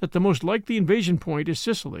that the most likely invasion point is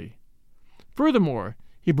Sicily. Furthermore,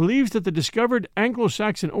 he believes that the discovered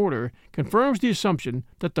Anglo-Saxon order confirms the assumption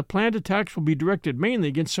that the planned attacks will be directed mainly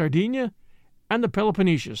against Sardinia and the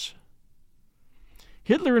Peloponnesus."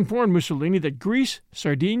 Hitler informed Mussolini that Greece,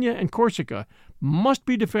 Sardinia, and Corsica must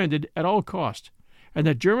be defended at all costs, and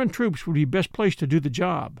that German troops would be best placed to do the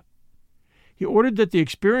job. He ordered that the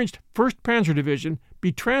experienced 1st Panzer Division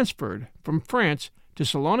be transferred from France to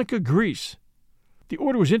Salonika, Greece. The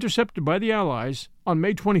order was intercepted by the Allies on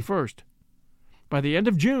May 21st. By the end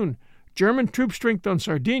of June, German troop strength on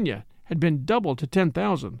Sardinia had been doubled to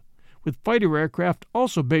 10,000, with fighter aircraft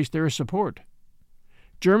also based there as support.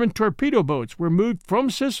 German torpedo boats were moved from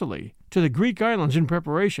Sicily to the Greek islands in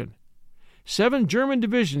preparation. 7 German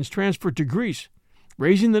divisions transferred to Greece,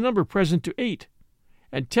 raising the number present to 8,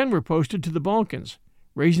 and 10 were posted to the Balkans,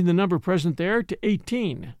 raising the number present there to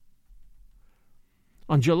 18.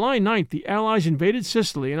 On July 9th, the Allies invaded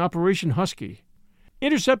Sicily in Operation Husky.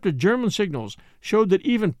 Intercepted German signals showed that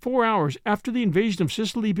even 4 hours after the invasion of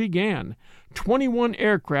Sicily began, 21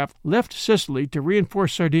 aircraft left Sicily to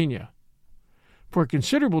reinforce Sardinia. For a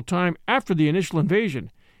considerable time after the initial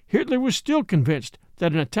invasion, Hitler was still convinced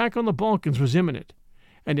that an attack on the Balkans was imminent,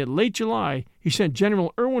 and in late July he sent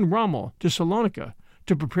General Erwin Rommel to Salonika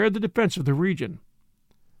to prepare the defense of the region.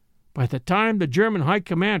 By the time the German High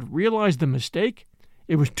Command realized the mistake,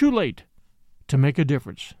 it was too late to make a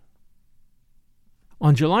difference.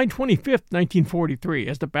 On July 25, 1943,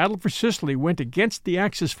 as the battle for Sicily went against the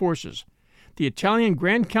Axis forces, the Italian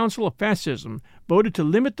Grand Council of Fascism voted to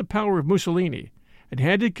limit the power of Mussolini and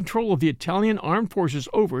handed control of the Italian armed forces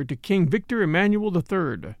over to King Victor Emmanuel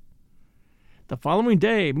III. The following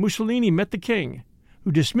day, Mussolini met the king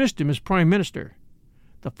who dismissed him as prime minister.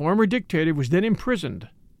 The former dictator was then imprisoned.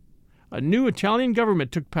 A new Italian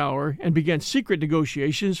government took power and began secret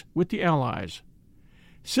negotiations with the Allies.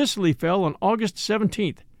 Sicily fell on August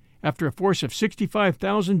 17th after a force of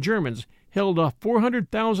 65,000 Germans held off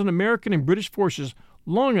 400,000 American and British forces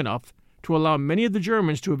long enough to allow many of the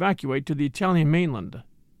Germans to evacuate to the Italian mainland.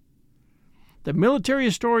 The military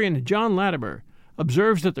historian John Latimer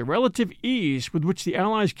observes that the relative ease with which the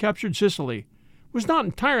Allies captured Sicily was not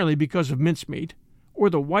entirely because of mincemeat or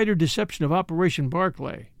the wider deception of Operation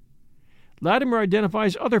Barclay. Latimer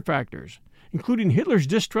identifies other factors, including Hitler's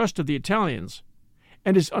distrust of the Italians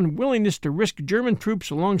and his unwillingness to risk German troops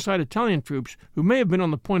alongside Italian troops who may have been on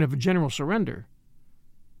the point of a general surrender.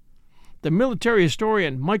 The military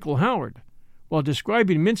historian Michael Howard, while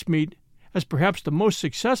describing mincemeat as perhaps the most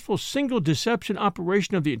successful single deception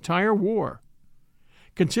operation of the entire war,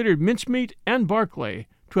 considered mincemeat and Barclay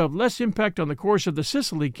to have less impact on the course of the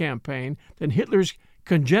Sicily campaign than Hitler's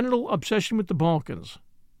congenital obsession with the Balkans.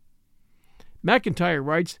 McIntyre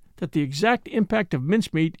writes that the exact impact of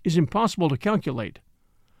mincemeat is impossible to calculate.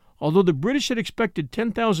 Although the British had expected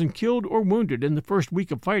 10,000 killed or wounded in the first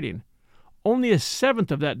week of fighting, only a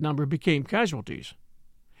seventh of that number became casualties.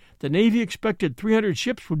 The Navy expected 300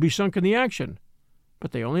 ships would be sunk in the action,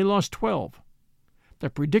 but they only lost 12.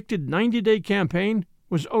 The predicted 90-day campaign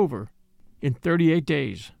was over in 38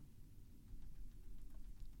 days.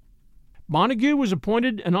 Montagu was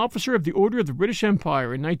appointed an officer of the Order of the British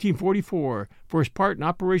Empire in 1944 for his part in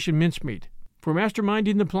Operation Mincemeat, for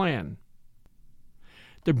masterminding the plan.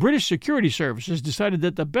 The British security services decided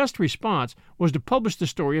that the best response was to publish the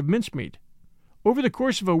story of mincemeat. Over the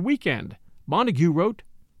course of a weekend, Montagu wrote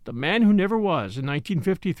The Man Who Never Was in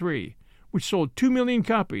 1953, which sold 2 million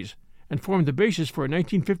copies and formed the basis for a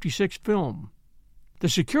 1956 film. The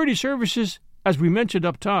security services, as we mentioned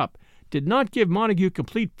up top, did not give Montagu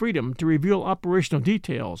complete freedom to reveal operational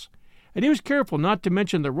details, and he was careful not to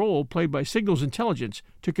mention the role played by signals intelligence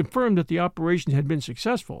to confirm that the operation had been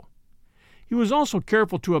successful. He was also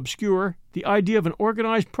careful to obscure the idea of an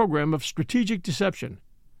organized program of strategic deception,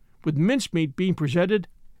 with mincemeat being presented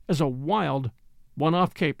as a wild,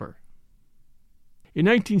 one-off caper. In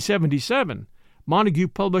 1977,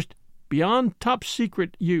 Montagu published Beyond Top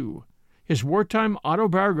Secret U, his wartime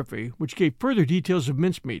autobiography, which gave further details of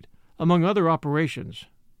mincemeat, among other operations.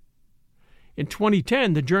 In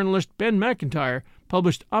 2010, the journalist Ben McIntyre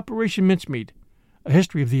published Operation Mincemeat, A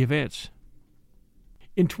History of the Events.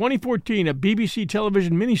 In 2014, a BBC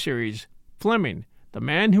television miniseries, Fleming, The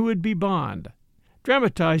Man Who Would Be Bond,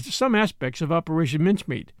 dramatized some aspects of Operation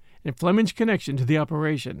Mincemeat and Fleming's connection to the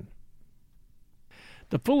operation.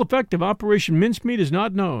 The full effect of Operation Mincemeat is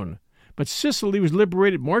not known, but Sicily was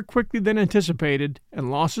liberated more quickly than anticipated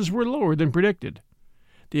and losses were lower than predicted.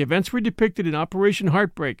 The events were depicted in Operation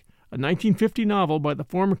Heartbreak, a 1950 novel by the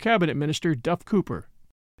former cabinet minister Duff Cooper.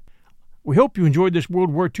 We hope you enjoyed this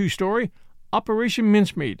World War II story, Operation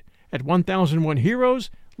Mincemeat, at 1001 Heroes,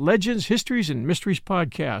 Legends, Histories, and Mysteries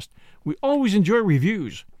podcast. We always enjoy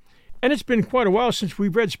reviews. And it's been quite a while since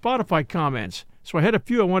we've read Spotify comments, so I had a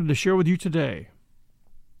few I wanted to share with you today.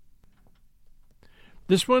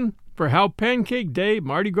 This one for how Pancake Day,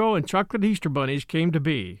 Mardi Gras, and chocolate Easter bunnies came to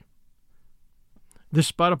be.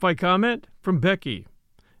 This Spotify comment from Becky.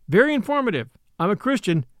 Very informative. I'm a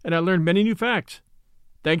Christian, and I learned many new facts.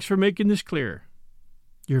 Thanks for making this clear.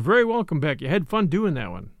 You're very welcome, Becky. I had fun doing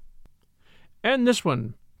that one. And this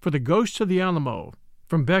one for the Ghosts of the Alamo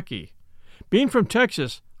from Becky. Being from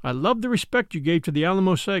Texas, I love the respect you gave to the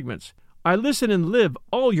Alamo segments. I listen and live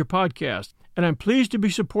all your podcasts, and I'm pleased to be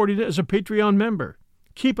supported as a Patreon member.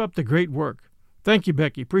 Keep up the great work. Thank you,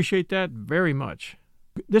 Becky. Appreciate that very much.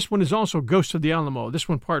 This one is also Ghosts of the Alamo, this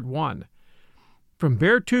one part 1. From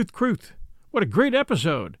Beartooth Cruth. What a great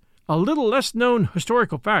episode. A little less known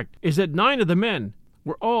historical fact is that 9 of the men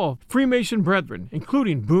were all Freemason brethren,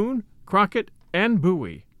 including Boone, Crockett, and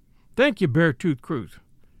Bowie. Thank you, Beartooth Cruth.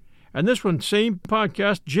 And this one, same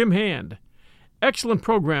podcast, Jim Hand. Excellent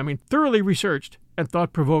programming, thoroughly researched, and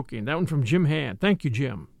thought-provoking. That one from Jim Hand. Thank you,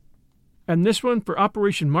 Jim. And this one for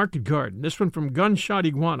Operation Market Garden. This one from Gunshot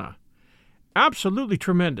Iguana. Absolutely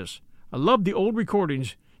tremendous. I love the old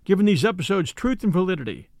recordings, giving these episodes truth and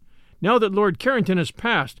validity. Now that Lord Carrington has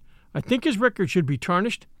passed, I think his record should be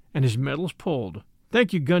tarnished and his medals pulled.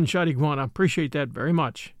 Thank you, Gunshot Iguana. Appreciate that very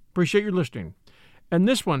much. Appreciate your listening. And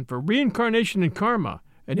this one for Reincarnation and Karma,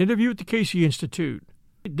 an interview at the Casey Institute.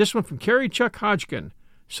 This one from Carrie Chuck Hodgkin.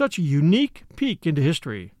 Such a unique peek into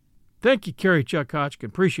history. Thank you, Carrie Chuck Hodgkin.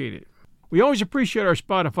 Appreciate it. We always appreciate our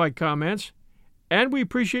Spotify comments, and we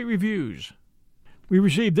appreciate reviews. We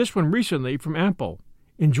received this one recently from Apple,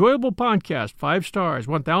 Enjoyable podcast, 5 stars,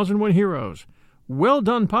 1001 Heroes. Well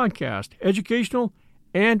done podcast, educational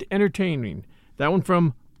and entertaining. That one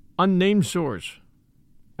from unnamed source.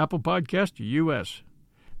 Apple Podcast, US.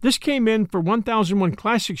 This came in for 1001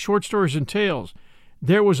 Classic Short Stories and Tales.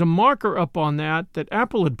 There was a marker up on that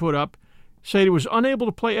Apple had put up, saying it was unable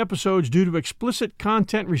to play episodes due to explicit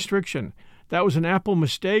content restriction. That was an Apple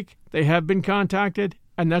mistake. They have been contacted,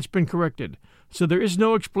 and that's been corrected. So there is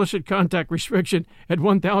no explicit contact restriction at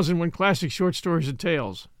 1001 Classic Short Stories and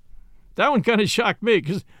Tales. That one kind of shocked me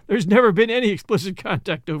because there's never been any explicit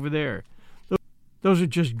contact over there. Those are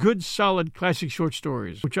just good, solid classic short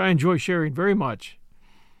stories, which I enjoy sharing very much.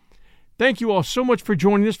 Thank you all so much for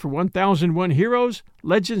joining us for 1001 Heroes,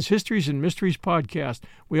 Legends, Histories, and Mysteries podcast.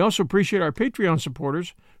 We also appreciate our Patreon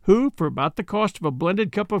supporters who, for about the cost of a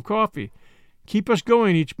blended cup of coffee, keep us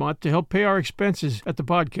going each month to help pay our expenses at the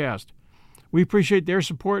podcast. We appreciate their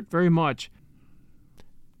support very much.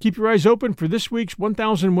 Keep your eyes open for this week's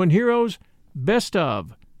 1001 Heroes Best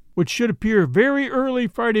Of, which should appear very early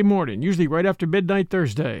Friday morning, usually right after midnight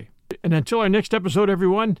Thursday. And until our next episode,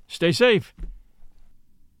 everyone, stay safe.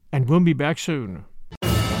 And we'll be back soon.